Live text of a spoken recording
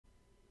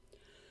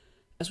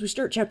As we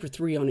start Chapter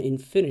 3 on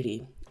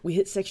infinity, we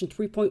hit Section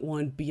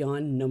 3.1,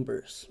 Beyond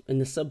Numbers,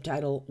 and the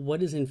subtitle,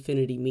 What does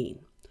infinity mean?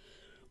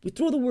 We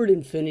throw the word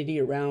infinity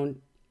around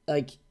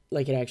like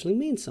it actually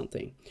means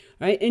something,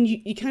 right? And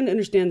you kind of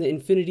understand that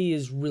infinity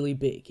is really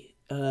big.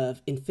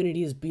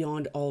 Infinity is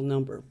beyond all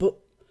number. But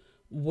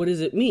what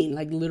does it mean?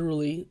 Like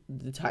literally,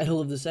 the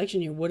title of the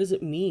section here, what does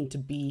it mean to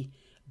be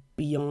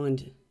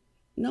beyond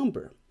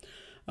number?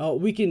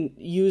 We can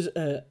use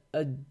a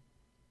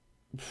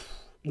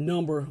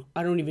number.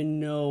 I don't even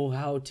know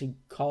how to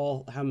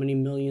call how many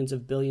millions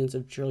of billions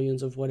of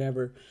trillions of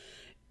whatever.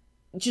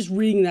 Just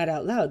reading that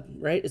out loud,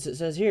 right? As it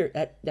says here,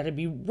 that'd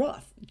be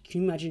rough.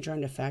 Can you imagine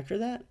trying to factor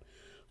that?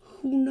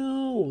 Who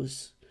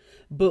knows?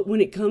 But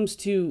when it comes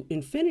to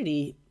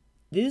infinity,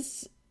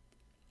 that's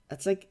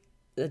like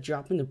a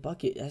drop in the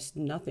bucket. That's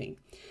nothing.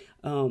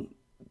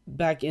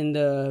 Back in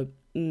the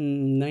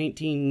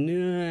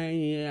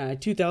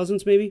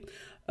 2000s maybe,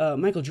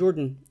 Michael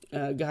Jordan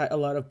got a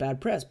lot of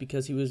bad press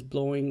because he was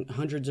blowing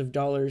hundreds of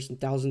dollars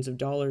and thousands of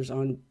dollars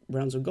on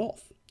rounds of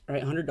golf,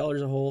 right?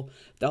 $100 a hole,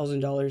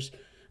 $1,000.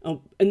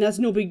 And that's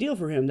no big deal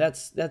for him.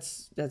 That's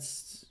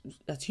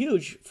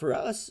huge for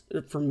us,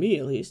 or for me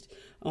at least.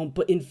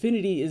 But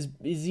infinity is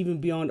even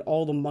beyond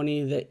all the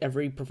money that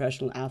every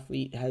professional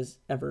athlete has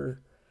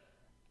ever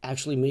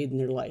actually made in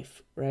their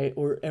life, right?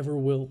 Or ever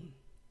will.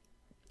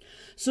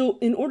 So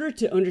in order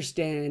to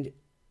understand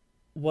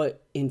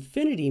what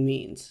infinity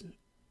means,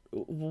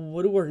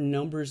 what do our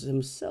numbers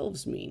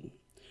themselves mean?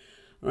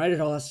 All right,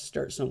 it all has to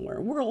start somewhere.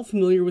 We're all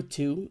familiar with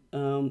 2,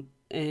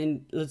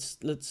 and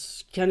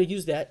let's kind of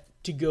use that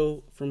to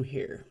go from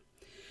here.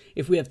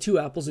 If we have 2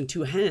 apples in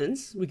 2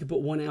 hands, we could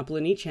put 1 apple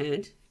in each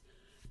hand,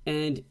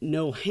 and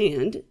no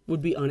hand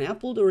would be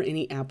unappled or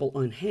any apple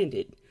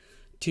unhanded.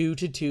 2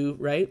 to 2,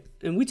 right?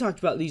 And we talked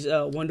about these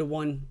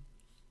 1-to-1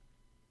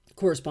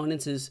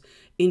 correspondences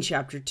in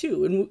chapter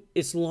 2. And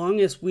as long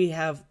as we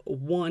have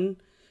 1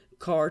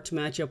 car to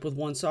match up with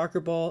 1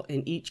 soccer ball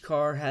and each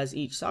car has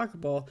each soccer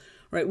ball,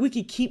 right? We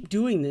could keep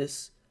doing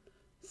this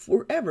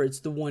forever.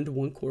 It's the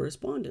 1-to-1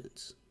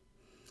 correspondence.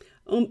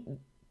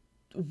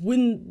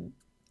 When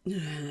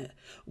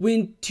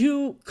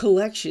 2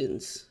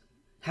 collections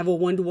have a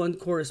 1-to-1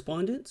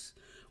 correspondence,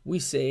 we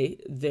say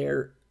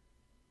they're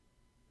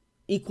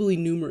equally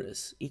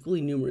numerous.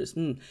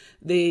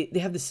 They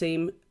have the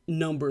same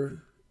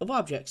number of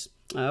objects.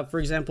 For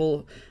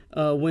example,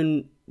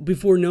 when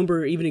before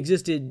number even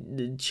existed,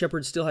 the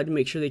shepherds still had to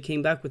make sure they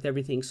came back with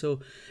everything. So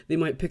they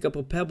might pick up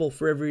a pebble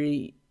for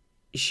every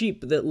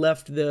sheep that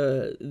left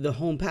the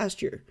home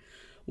pasture.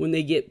 When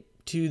they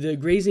get to the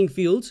grazing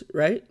fields,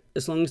 right?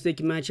 As long as they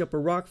can match up a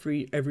rock for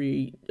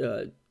every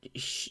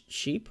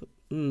sheep.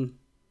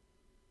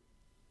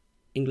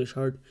 English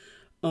hard.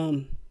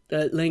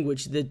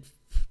 Language.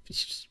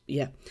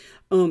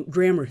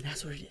 Grammar.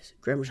 That's what it is.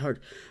 Grammar's hard.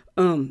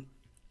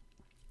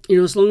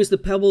 As long as the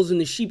pebbles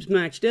and the sheep's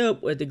matched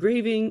up at the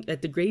grazing,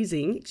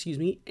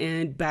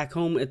 and back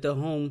home at the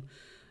home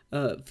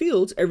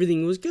fields,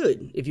 everything was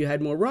good. If you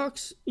had more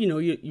rocks,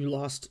 you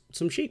lost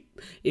some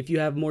sheep. If you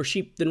have more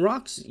sheep than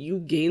rocks, you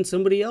gained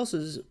somebody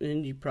else's,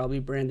 and you probably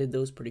branded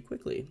those pretty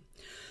quickly.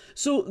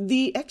 So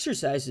the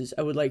exercises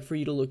I would like for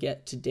you to look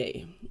at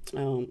today,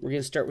 we're going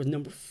to start with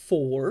number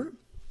 4.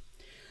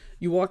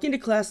 You walk into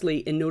class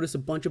late and notice a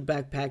bunch of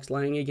backpacks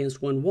lying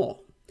against one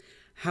wall.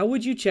 How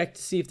would you check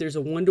to see if there's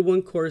a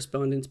 1-to-1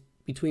 correspondence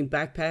between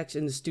backpacks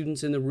and the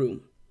students in the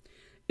room?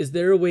 Is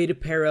there a way to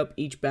pair up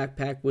each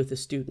backpack with a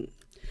student?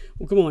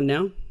 Well, come on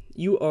now.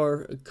 You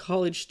are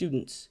college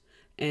students,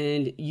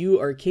 and you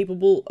are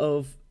capable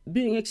of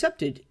being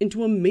accepted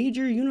into a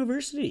major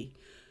university.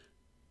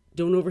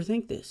 Don't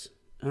overthink this,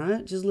 all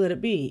right? Just let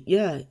it be.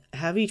 Yeah,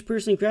 have each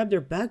person grab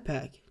their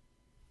backpack.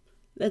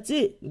 That's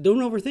it. Don't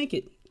overthink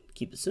it.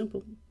 Keep it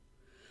simple.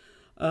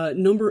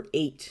 Number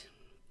 8.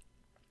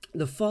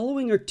 The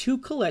following are 2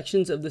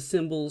 collections of the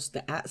symbols,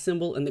 the @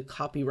 symbol and the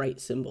copyright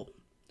symbol.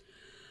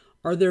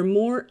 Are there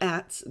more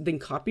ats than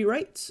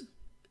copyrights?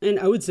 And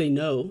I would say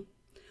no.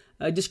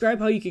 Describe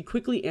how you could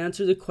quickly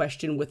answer the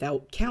question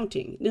without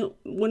counting. Now,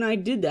 when I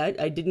did that,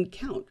 I didn't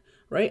count,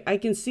 right? I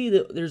can see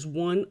that there's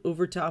 1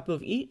 over top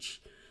of each.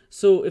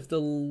 So if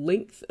the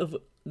length of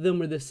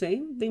them are the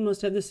same, they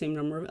must have the same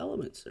number of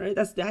elements, right?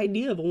 That's the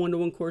idea of a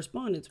 1-to-1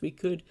 correspondence. We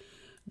could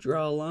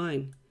draw a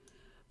line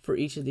for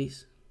each of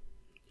these.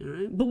 All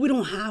right, but we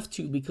don't have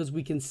to, because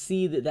we can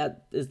see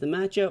that is the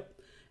matchup,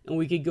 and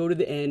we could go to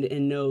the end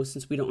and know,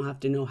 since we don't have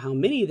to know how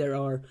many there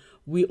are,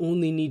 we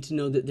only need to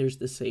know that there's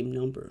the same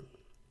number.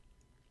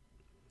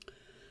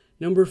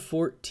 Number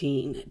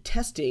 14,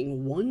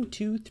 testing 1,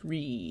 2,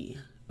 3.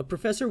 A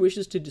professor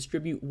wishes to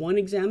distribute 1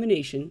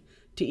 examination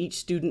to each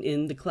student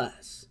in the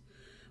class.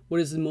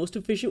 What is the most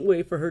efficient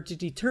way for her to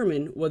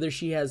determine whether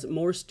she has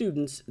more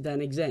students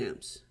than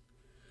exams?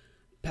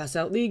 Pass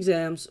out the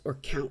exams or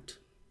count?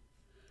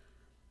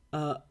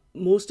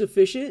 Most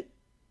efficient,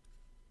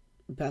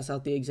 pass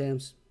out the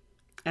exams.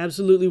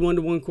 Absolutely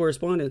 1-to-1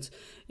 correspondence.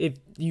 If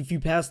you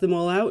pass them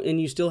all out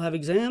and you still have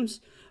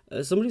exams,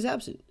 somebody's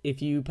absent.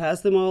 If you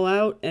pass them all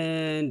out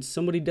and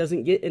somebody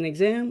doesn't get an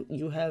exam,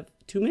 you have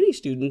too many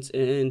students,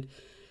 and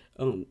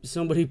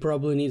somebody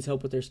probably needs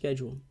help with their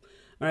schedule.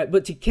 All right,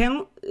 but to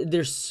count,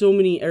 there's so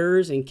many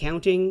errors in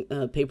counting.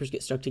 Papers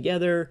get stuck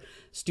together.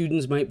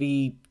 Students might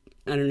be,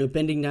 I don't know,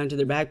 bending down to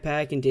their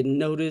backpack and didn't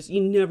notice.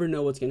 You never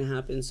know what's going to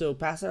happen. So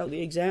pass out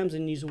the exams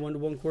and use a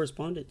one-to-one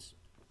correspondence.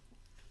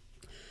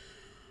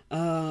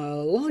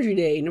 Laundry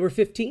day, number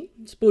 15.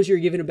 Suppose you're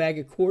given a bag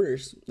of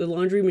quarters. The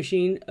laundry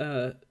machine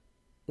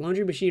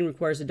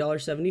requires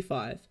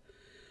 $1.75.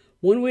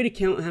 One way to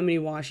count how many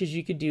washes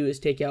you could do is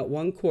take out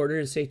one quarter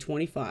and say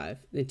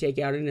 25, then take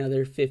out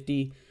another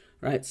 50,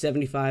 right?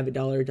 75, $1,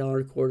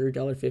 $1 a quarter,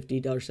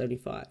 $1.50,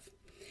 $1.75.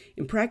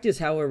 In practice,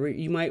 however,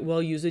 you might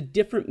well use a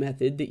different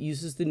method that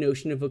uses the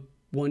notion of a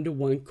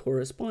one-to-one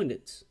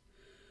correspondence.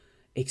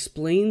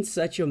 Explain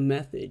such a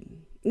method.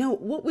 Now,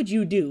 what would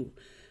you do?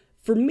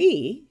 For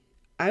me,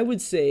 I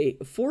would say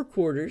 4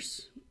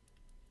 quarters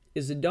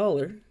is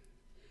 $1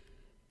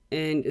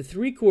 and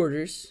 3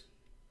 quarters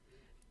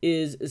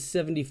is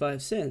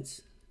 75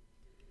 cents.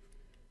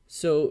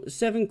 So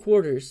 7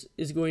 quarters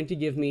is going to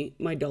give me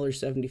my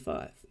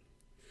 $1.75.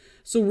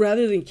 So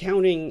rather than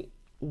counting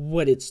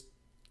what it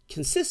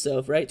consists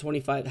of, right,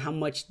 25, how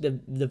much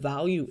the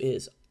value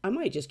is, I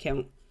might just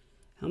count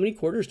how many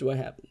quarters do I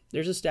have.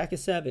 There's a stack of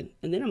 7,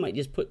 and then I might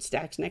just put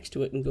stacks next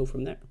to it and go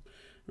from there,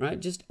 right?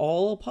 Just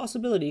all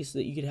possibilities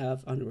that you could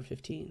have on number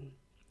 15.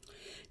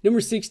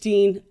 Number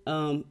 16,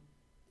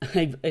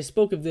 I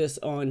spoke of this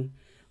on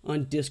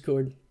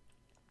Discord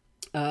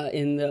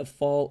in the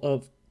fall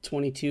of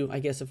 22. I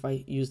guess if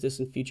I use this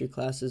in future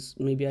classes,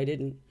 maybe I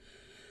didn't.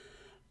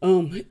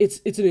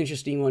 It's an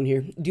interesting one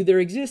here. Do there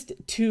exist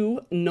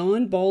 2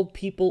 non-bald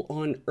people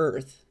on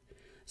Earth,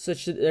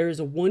 such that there is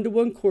a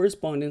one-to-one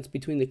correspondence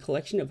between the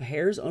collection of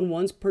hairs on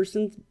one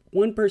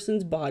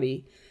person's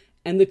body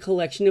and the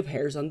collection of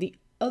hairs on the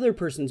other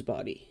person's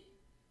body?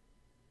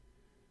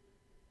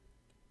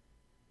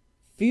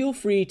 Feel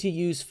free to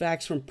use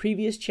facts from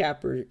previous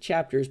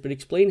chapters, but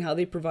explain how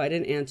they provide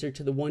an answer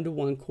to the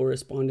one-to-one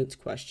correspondence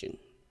question.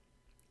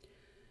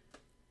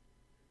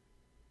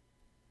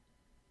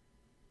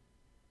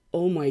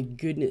 Oh my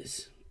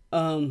goodness.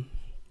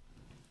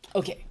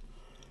 Okay.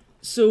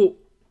 So,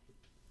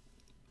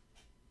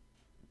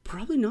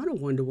 probably not a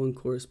one-to-one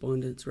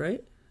correspondence,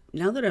 right?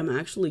 Now that I'm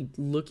actually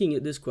looking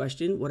at this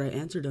question, what I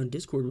answered on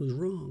Discord was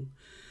wrong.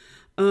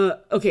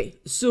 Okay,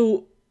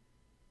 so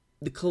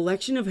the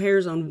collection of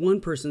hairs on one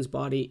person's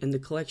body and the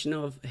collection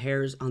of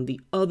hairs on the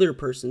other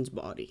person's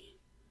body.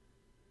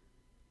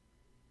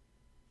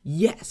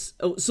 Yes.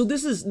 Oh, so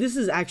this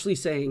is actually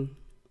saying,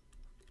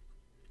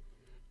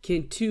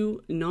 can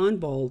 2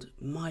 non-bald,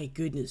 my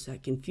goodness,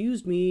 that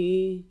confused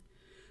me.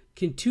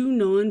 Can 2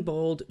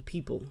 non-bald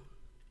people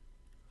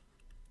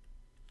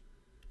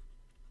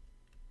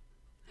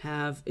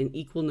have an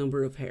equal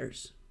number of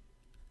hairs?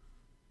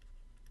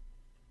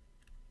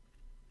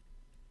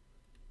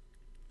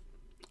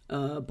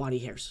 Body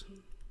hairs.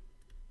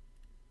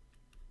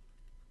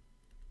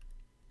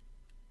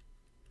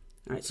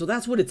 All right, so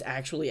that's what it's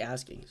actually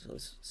asking. So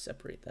let's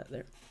separate that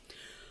there.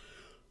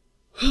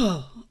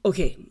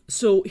 Okay,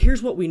 so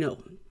here's what we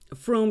know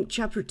from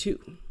chapter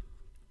 2.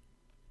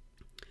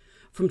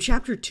 From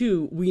chapter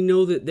 2, we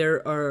know that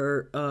there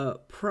are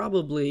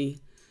probably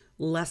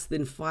less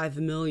than 5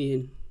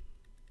 million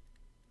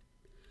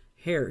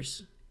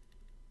hairs,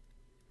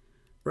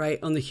 right,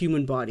 on the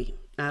human body.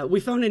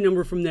 We found a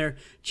number from there.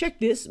 Check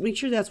this. Make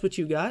sure that's what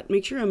you got.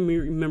 Make sure I'm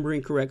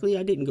remembering correctly.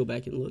 I didn't go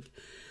back and look.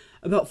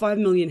 About 5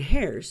 million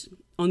hairs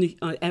on the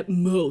at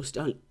most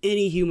on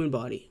any human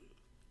body.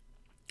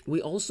 We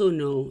also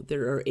know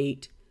there are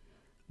 8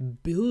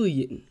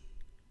 billion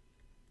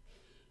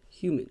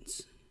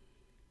humans.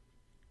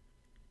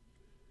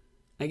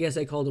 I guess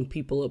I called them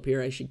people up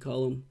here. I should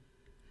call them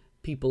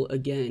people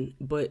again.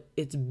 But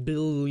it's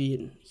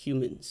billion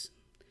humans.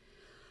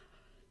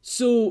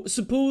 So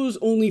suppose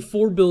only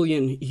 4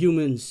 billion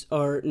humans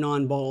are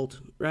non-bald,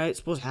 right?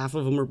 Suppose half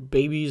of them are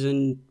babies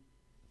and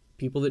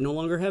people that no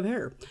longer have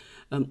hair.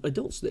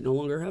 Adults that no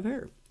longer have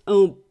hair.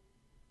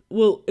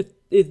 Well,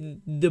 if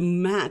the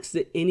max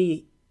that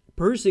any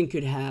person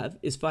could have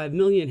is 5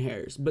 million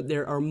hairs, but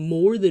there are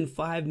more than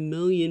 5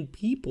 million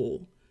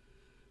people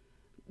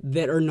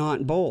that are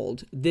not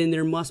bald, then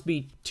there must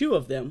be 2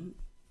 of them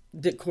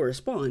that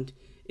correspond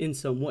in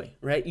some way,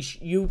 right?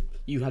 You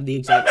have the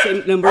exact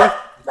same number.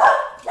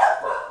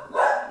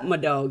 My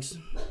dogs.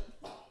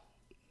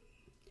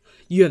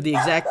 You have the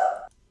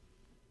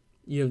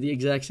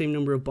exact same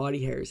number of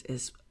body hairs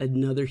as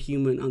another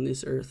human on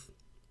this earth.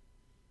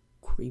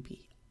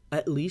 Creepy.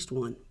 At least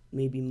one,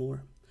 maybe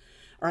more.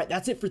 All right,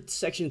 that's it for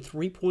section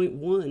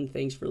 3.1.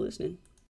 Thanks for listening.